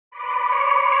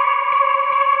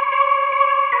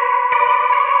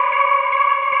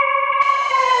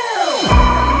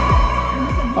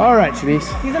All right, Shanise.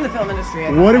 He's in the film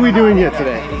industry. What are we doing here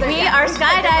today? We are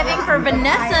skydiving for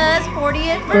Vanessa's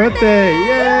 40th Birthday!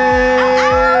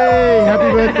 Yay!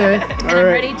 Happy birthday! And I'm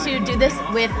ready to do this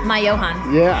with my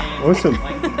Johan. Yeah, awesome.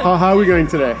 How high are we going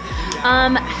today?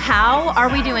 How are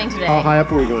we doing today? How high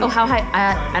up are we going? Oh, how high?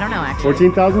 I don't know actually.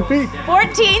 14,000 feet.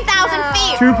 14,000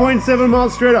 feet. 2.7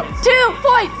 miles straight up.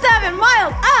 2.7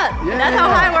 miles up. Yeah. That's how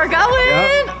high we're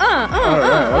going. Yep. All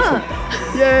right, awesome.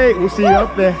 Yay! We'll see you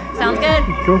up there. Sounds good.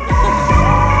 Cool.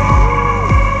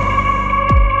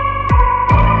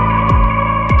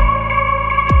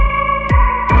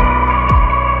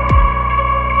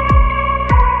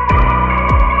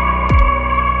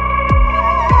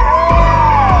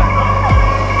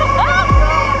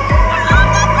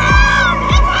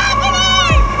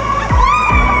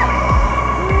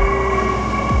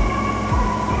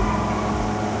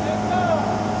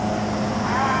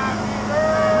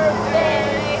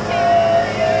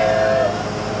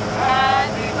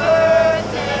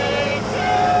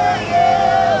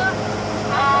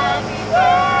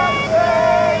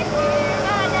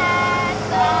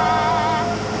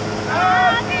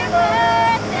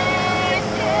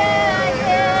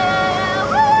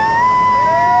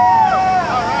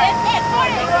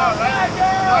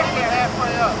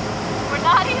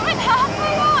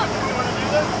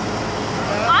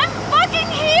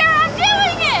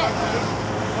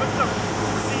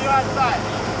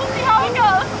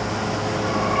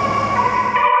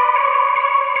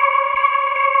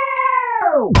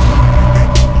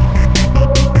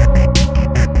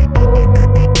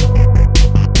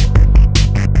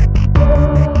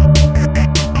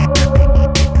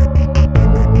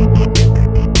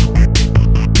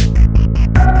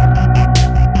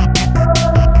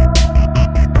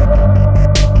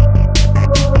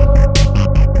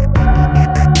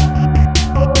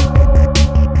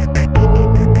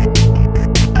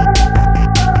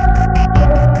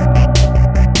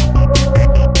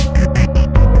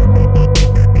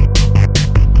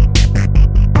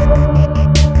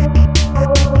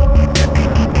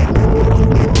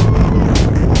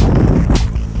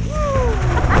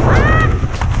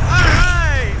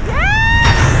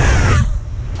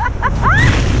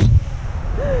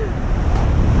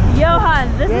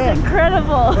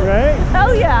 Incredible. Right?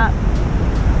 Hell yeah.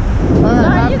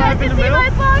 Alright, you guys can see my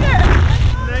slugger.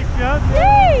 Nice job.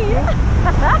 Yay!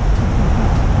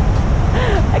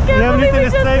 I can't Do you have believe anything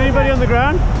to say to anybody on the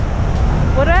ground?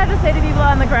 What do I have to say to people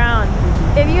on the ground?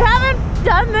 If you haven't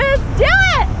done this, do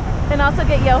it! And also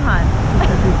get Johan.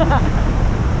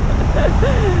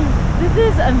 This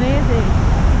is amazing.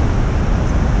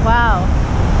 Wow.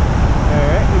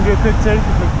 Alright, we'll do a quick change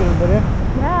for quick film video.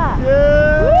 Yeah.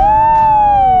 Yeah! Woo!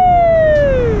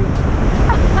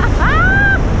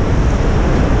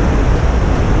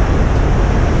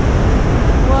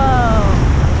 Whoa.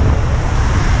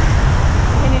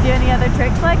 Can you do any other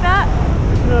tricks like that?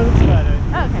 No, that's about it.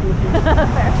 Okay.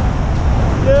 Fair.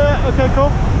 Yeah, okay,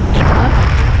 cool.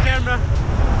 Camera.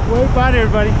 Wave bye to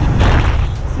everybody.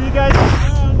 See you guys